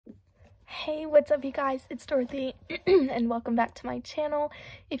Hey, what's up you guys? It's Dorothy and welcome back to my channel.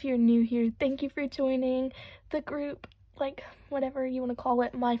 If you're new here, thank you for joining the group, like whatever you want to call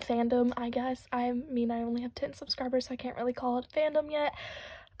it, my fandom, I guess. I mean, I only have 10 subscribers, so I can't really call it a fandom yet,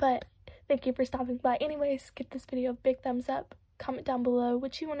 but thank you for stopping by. Anyways, give this video a big thumbs up, comment down below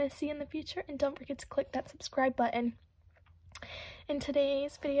what you want to see in the future, and don't forget to click that subscribe button. In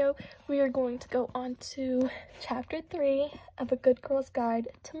today's video, we are going to go on to chapter 3 of A Good Girl's Guide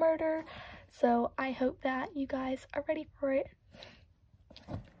to Murder. So I hope that you guys are ready for it.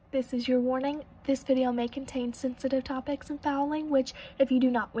 This is your warning. This video may contain sensitive topics and foul language. If you do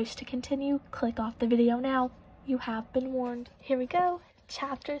not wish to continue, click off the video now. You have been warned. Here we go.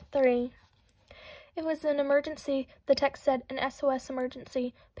 Chapter 3. It was an emergency. The text said an SOS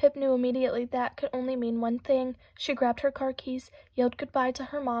emergency. Pip knew immediately that could only mean one thing. She grabbed her car keys, yelled goodbye to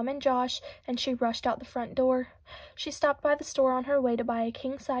her mom and Josh, and she rushed out the front door. She stopped by the store on her way to buy a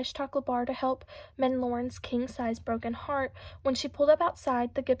king-size chocolate bar to help mend Lauren's king-size broken heart. When she pulled up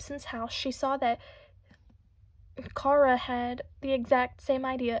outside the Gibsons' house, she saw that Kara had the exact same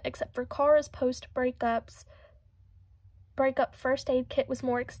idea, except for Kara's post-breakup first aid kit was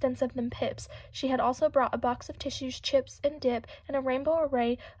more extensive than Pip's. She had also brought a box of tissues, chips, and dip, and a rainbow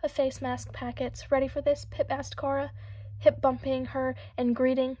array of face mask packets. "Ready for this?" Pip asked Kara, hip bumping her and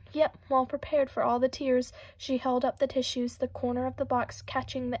greeting. "Yep, well prepared for all the tears." She held up the tissues, the corner of the box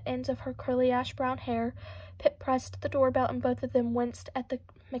catching the ends of her curly ash-brown hair. Pip pressed the doorbell and both of them winced at the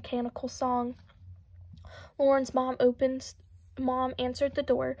mechanical song. Lauren's mom answered the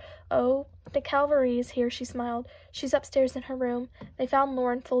door. "Oh, the cavalry is here," she smiled. "She's upstairs in her room." They found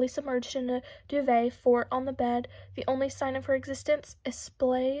Lauren fully submerged in a duvet fort on the bed, the only sign of her existence a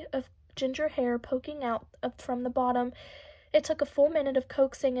splay of ginger hair poking out from the bottom. It took a full minute of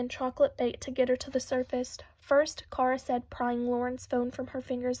coaxing and chocolate bait to get her to the surface. "First," Kara said, prying Lauren's phone from her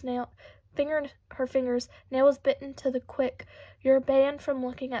fingers, nails bitten to the quick. "You're banned from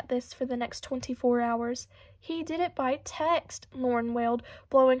looking at this for the next 24 hours. "He did it by text," Lauren wailed,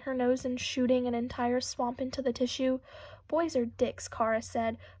 blowing her nose and shooting an entire swamp into the tissue. "Boys are dicks," Kara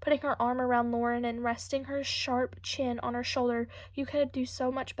said, putting her arm around Lauren and resting her sharp chin on her shoulder. "You could do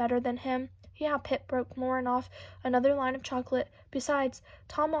so much better than him." "Yeah," Pip broke Lauren off another line of chocolate. "Besides,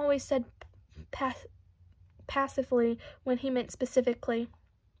 Tom always said passively when he meant specifically."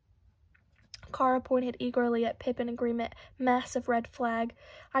 Kara pointed eagerly at Pip in agreement. Massive red flag.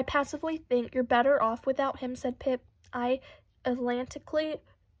 "I passively think you're better off without him," said Pip. "I atlantically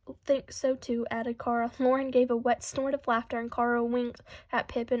think so too," added Kara. Lauren gave a wet snort of laughter and Kara winked at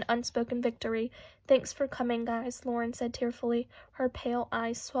Pip in unspoken victory. "Thanks for coming, guys," Lauren said tearfully, her pale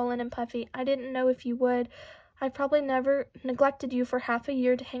eyes swollen and puffy. "I didn't know if you would. I've probably never neglected you for half a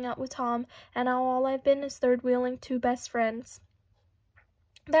year to hang out with Tom, and now all I've been is third-wheeling two best friends."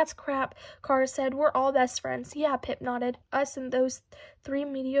 "That's crap," Kara said. "We're all best friends." "Yeah," Pip nodded. "Us and those 3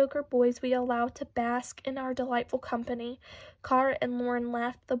 mediocre boys we allow to bask in our delightful company." Kara and Lauren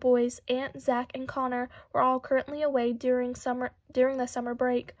laughed. The boys, Aunt, Zach, and Connor, were all currently away during the summer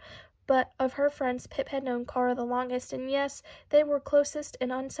break. But of her friends, Pip had known Kara the longest, and yes, they were closest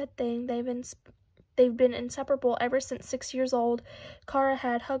and unsaid thing. They've been inseparable ever since 6 years old. Kara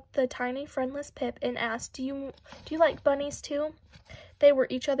had hugged the tiny, friendless Pip and asked, Do you like bunnies too?" They were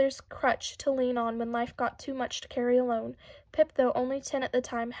each other's crutch to lean on when life got too much to carry alone. Pip, though only 10 at the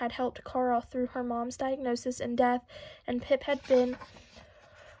time, had helped Kara through her mom's diagnosis and death, and Pip had been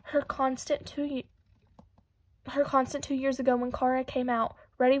her constant 2 years ago when Kara came out.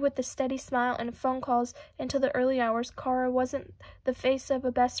 Ready with the steady smile and phone calls into the early hours, Kara wasn't the face of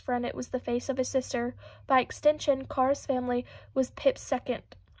a best friend, it was the face of a sister. By extension, Kara's family was Pip's second.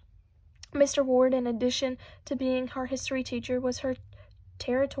 Mr. Ward, in addition to being her history teacher, was her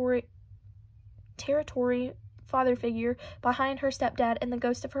territory father figure behind her stepdad and the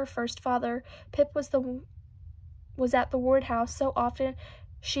ghost of her first father. Pip was at the Ward house so often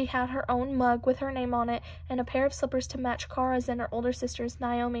she had her own mug with her name on it and a pair of slippers to match Kara's and her older sister's,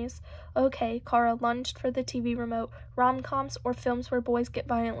 Naomi's. "Okay," Kara lunged for the TV remote. "Rom-coms or films where boys get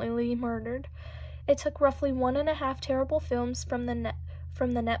violently murdered?" It took roughly 1.5 terrible films from the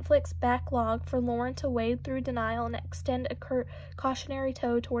Netflix backlog for Lauren to wade through denial and extend a cautionary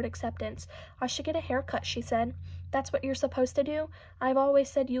toe toward acceptance. "I should get a haircut," she said. "That's what you're supposed to do?" "I've always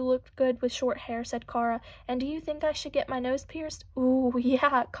said you looked good with short hair," said Kara. "And do you think I should get my nose pierced?" "Ooh,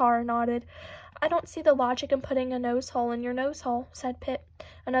 yeah," Kara nodded. "I don't see the logic in putting a nose hole in your nose hole," said Pip.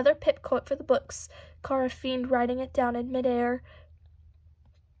 Another Pip quote for the books. Kara fiended writing it down in midair.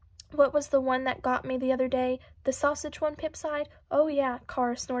 What was the one that got me the other day? The sausage one, Pip sighed. Oh, yeah,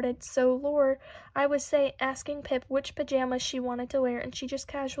 Kara snorted. So, Lore, I was asking Pip which pajamas she wanted to wear, and she just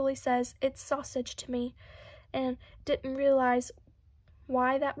casually says, it's sausage to me, and didn't realize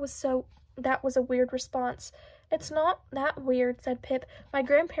why that was a weird response. It's not that weird, said Pip. My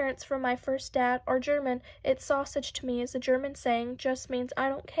grandparents from my first dad are German. It's sausage to me is a German saying, just means I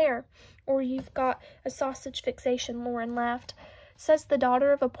don't care. Or you've got a sausage fixation, Lauren laughed. Says the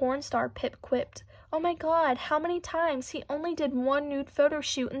daughter of a porn star, Pip quipped. Oh my God, how many times? He only did one nude photo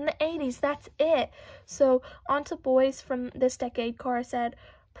shoot in the 80s, that's it. So, on to boys from this decade, Kara said,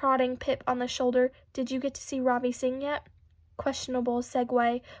 prodding Pip on the shoulder. Did you get to see Ravi Singh yet? Questionable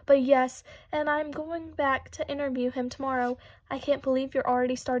segue, but yes, and I'm going back to interview him tomorrow. I can't believe you're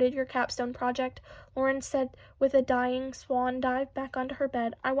already started your capstone project, Lauren said with a dying swan dive back onto her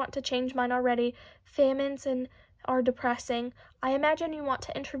bed. I want to change mine already. Famines are depressing. I imagine you want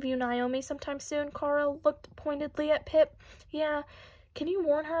to interview Naomi sometime soon. Kara looked pointedly at Pip. Yeah, can you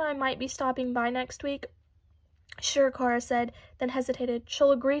warn her I might be stopping by next week? Sure, Kara said, then hesitated.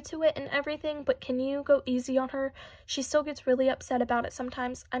 She'll agree to it and everything, but can you go easy on her? She still gets really upset about it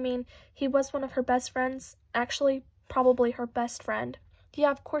sometimes. I mean, he was one of her best friends. Actually, probably her best friend. Yeah,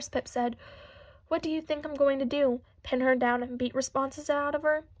 of course, Pip said. What do you think I'm going to do? Pin her down and beat responses out of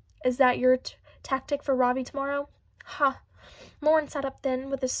her? Is that your tactic for Ravi tomorrow? Ha! Lauren sat up then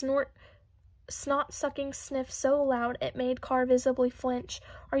with a snot-sucking sniff so loud it made Kara visibly flinch.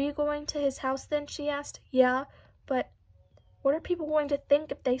 Are you going to his house then? She asked. Yeah, but what are people going to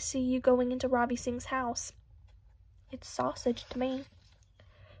think if they see you going into Ravi Singh's house? It's sausage to me.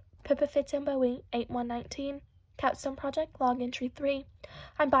 Pippa Fitz and Bowie, 8119. Capstone Project, log entry 3.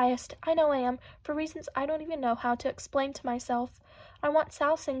 I'm biased. I know I am, for reasons I don't even know how to explain to myself. I want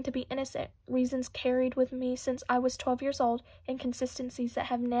Sal Singh to be innocent, reasons carried with me since I was 12 years old, inconsistencies that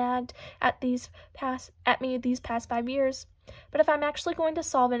have nagged at me these past 5 years. But if I'm actually going to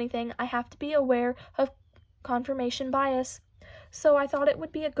solve anything, I have to be aware of confirmation bias. So I thought it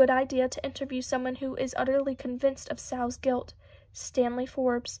would be a good idea to interview someone who is utterly convinced of Sal's guilt. Stanley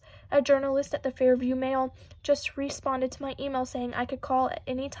Forbes, a journalist at the Fairview Mail, just responded to my email saying I could call at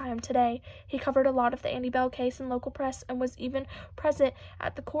any time today. He covered a lot of the Andy Bell case in local press and was even present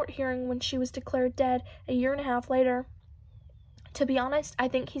at the court hearing when she was declared dead a year and a half later. To be honest, I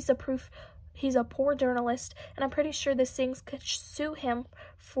think he's a poor journalist, and I'm pretty sure the Singhs could sue him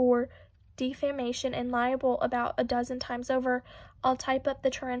for defamation and libel about a dozen times over. I'll type up the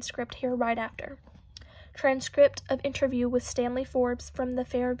transcript here right after. Transcript of interview with Stanley Forbes from the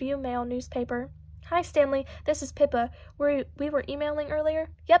Fairview Mail newspaper. Hi, Stanley. This is Pippa. We were emailing earlier?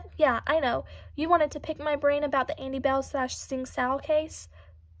 Yep, yeah, I know. You wanted to pick my brain about the Andy Bell / Singh Sal case?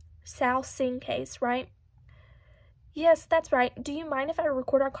 Sal Singh case, right? Yes, that's right. Do you mind if I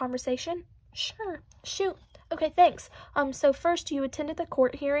record our conversation? Sure. Shoot. Okay, thanks. So first, you attended the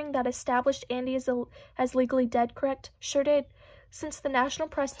court hearing that established Andy as legally dead, correct? Sure did. Since the national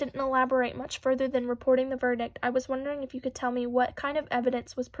press didn't elaborate much further than reporting the verdict, I was wondering if you could tell me what kind of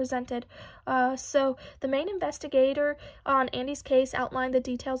evidence was presented. So the main investigator on Andy's case outlined the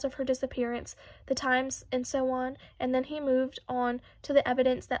details of her disappearance, the times, and so on, and then he moved on to the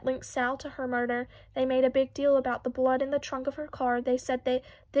evidence that linked Sal to her murder. They made a big deal about the blood in the trunk of her car. They said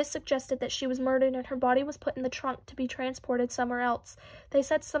this suggested that she was murdered and her body was put in the trunk to be transported somewhere else. They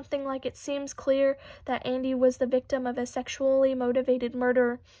said something like, it seems clear that Andy was the victim of a sexually motivated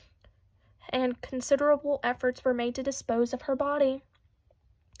murder, and considerable efforts were made to dispose of her body.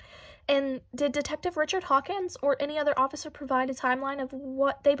 And did Detective Richard Hawkins or any other officer provide a timeline of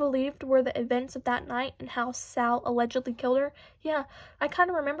what they believed were the events of that night and how Sal allegedly killed her? Yeah, I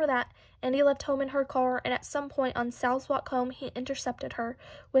kind of remember that. Andy left home in her car, and at some point on Sal's walk home, he intercepted her.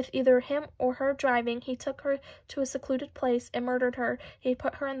 With either him or her driving, he took her to a secluded place and murdered her. He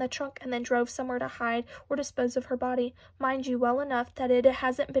put her in the trunk and then drove somewhere to hide or dispose of her body. Mind you, well enough that it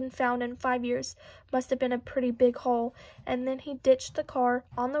hasn't been found in 5 years. Must have been a pretty big hole. And then he ditched the car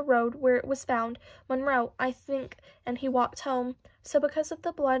on the road where it was found, Monroe, I think, and he walked home. So because of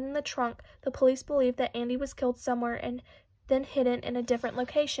the blood in the trunk, the police believe that Andy was killed somewhere and then hidden in a different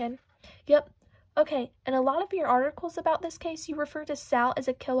location. Yep. Okay, in a lot of your articles about this case, you refer to Sal as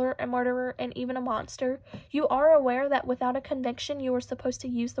a killer, a murderer, and even a monster. You are aware that without a conviction, you are supposed to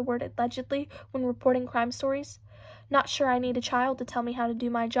use the word allegedly when reporting crime stories? Not sure I need a child to tell me how to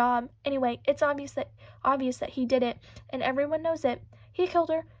do my job. Anyway, it's obvious that he did it, and everyone knows it. He killed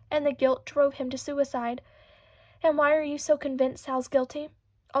her, and the guilt drove him to suicide. And why are you so convinced Sal's guilty?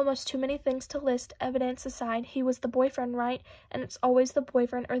 Almost too many things to list, evidence aside. He was the boyfriend, right? And it's always the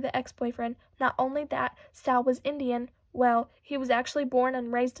boyfriend or the ex-boyfriend. Not only that, Sal was Indian. Well, he was actually born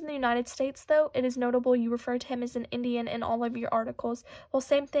and raised in the United States, though. It is notable you refer to him as an Indian in all of your articles. Well,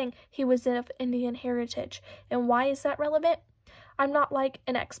 same thing. He was of Indian heritage. And why is that relevant? I'm not like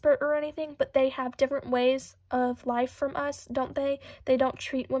an expert or anything, but they have different ways of life from us, don't they? They don't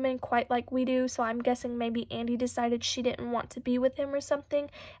treat women quite like we do, so I'm guessing maybe Andy decided she didn't want to be with him or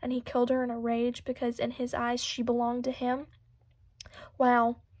something, and he killed her in a rage because in his eyes she belonged to him.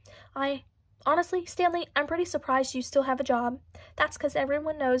 Wow. Honestly, Stanley, I'm pretty surprised you still have a job. That's because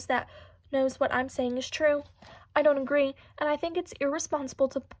everyone knows what I'm saying is true. I don't agree, and I think it's irresponsible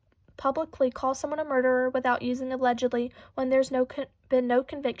to publicly call someone a murderer without using allegedly when there's been no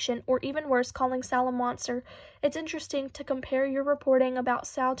conviction, or even worse, calling Sal a monster. It's interesting to compare your reporting about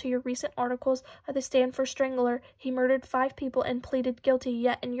Sal to your recent articles of the Stanford Strangler. He murdered 5 people and pleaded guilty,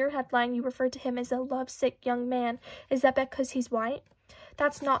 yet in your headline you referred to him as a lovesick young man. Is that because he's white?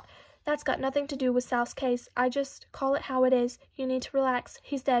 That's got nothing to do with Sal's case. I just call it how it is. You need to relax.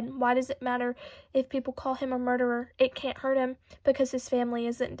 He's dead. Why does it matter if people call him a murderer? It can't hurt him because his family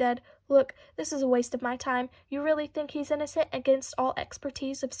isn't dead. Look, this is a waste of my time. You really think he's innocent against all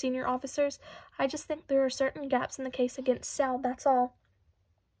expertise of senior officers? I just think there are certain gaps in the case against Sal, that's all.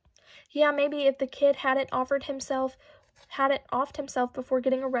 Yeah, maybe if the kid hadn't offed himself before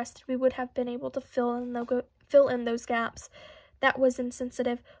getting arrested, we would have been able to fill in those gaps. That was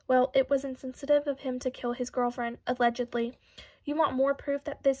insensitive. Well, it was insensitive of him to kill his girlfriend, allegedly. You want more proof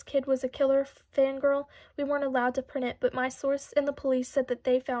that this kid was a killer, fangirl? We weren't allowed to print it, but my source in the police said that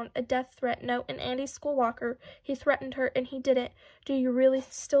they found a death threat note in Andy's school locker. He threatened her, and he did it. Do you really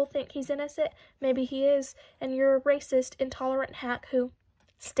still think he's innocent? Maybe he is, and you're a racist, intolerant hack who...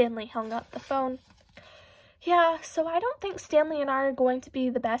 Stanley hung up the phone. Yeah, so I don't think Stanley and I are going to be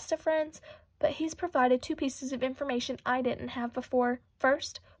the best of friends, but he's provided 2 pieces of information I didn't have before.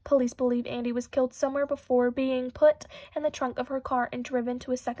 First, police believe Andy was killed somewhere before being put in the trunk of her car and driven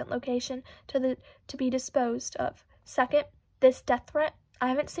to a second location to be disposed of. Second, this death threat. I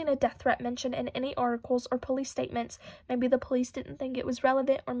haven't seen a death threat mentioned in any articles or police statements. Maybe the police didn't think it was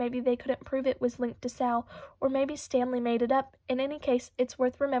relevant, or maybe they couldn't prove it was linked to Sal, or maybe Stanley made it up. In any case, it's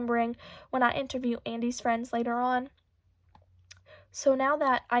worth remembering when I interview Andy's friends later on. So now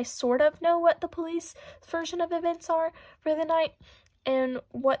that I sort of know what the police version of events are for the night and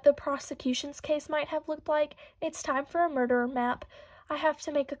what the prosecution's case might have looked like, it's time for a murderer map. I have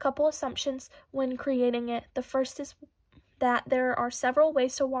to make a couple assumptions when creating it. The first is that there are several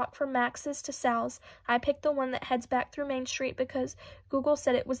ways to walk from Max's to Sal's. I picked the one that heads back through Main Street because Google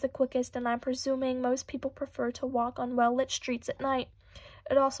said it was the quickest, and I'm presuming most people prefer to walk on well-lit streets at night.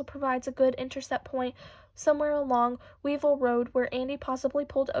 It also provides a good intercept point somewhere along Weevil Road where Andy possibly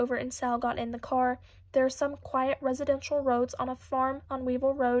pulled over and Sal got in the car. There are some quiet residential roads on a farm on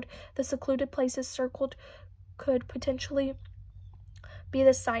Weevil Road. The secluded places circled could potentially be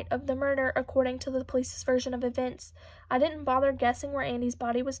the site of the murder, according to the police's version of events. I didn't bother guessing where Andy's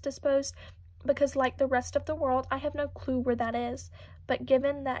body was disposed because, like the rest of the world, I have no clue where that is. But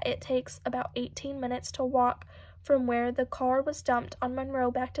given that it takes about 18 minutes to walk from where the car was dumped on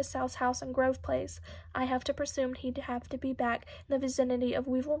Monroe back to Sal's house in Grove Place, I have to presume he'd have to be back in the vicinity of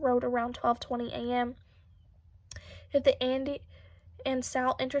Weevil Road around 12:20 a.m. If the Andy and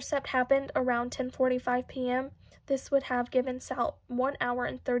Sal intercept happened around 10:45 p.m., this would have given Sal 1 hour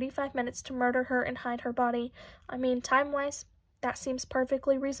and 35 minutes to murder her and hide her body. I mean, time-wise, that seems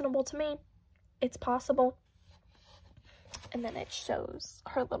perfectly reasonable to me. It's possible. And then it shows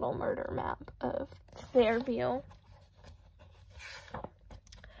her little murder map of Fairview.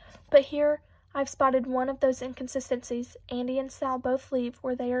 But here, I've spotted one of those inconsistencies. Andy and Sal both leave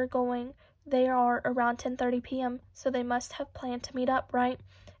where they are going. They are around 10:30 p.m., so they must have planned to meet up, right?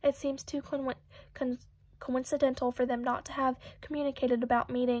 It seems too coincidental for them not to have communicated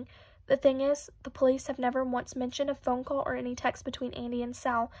about meeting. The thing is, the police have never once mentioned a phone call or any text between Andy and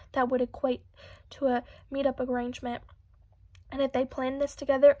Sal that would equate to a meetup arrangement. And if they planned this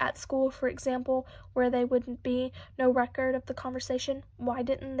together at school, for example, where there would be no record of the conversation, why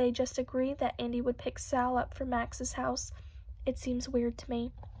didn't they just agree that Andy would pick Sal up from Max's house? It seems weird to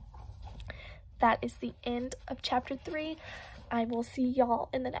me. That is the end of chapter 3. I will see y'all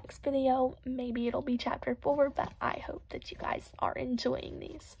in the next video. Maybe it'll be chapter 4, but I hope that you guys are enjoying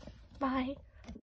these. Bye.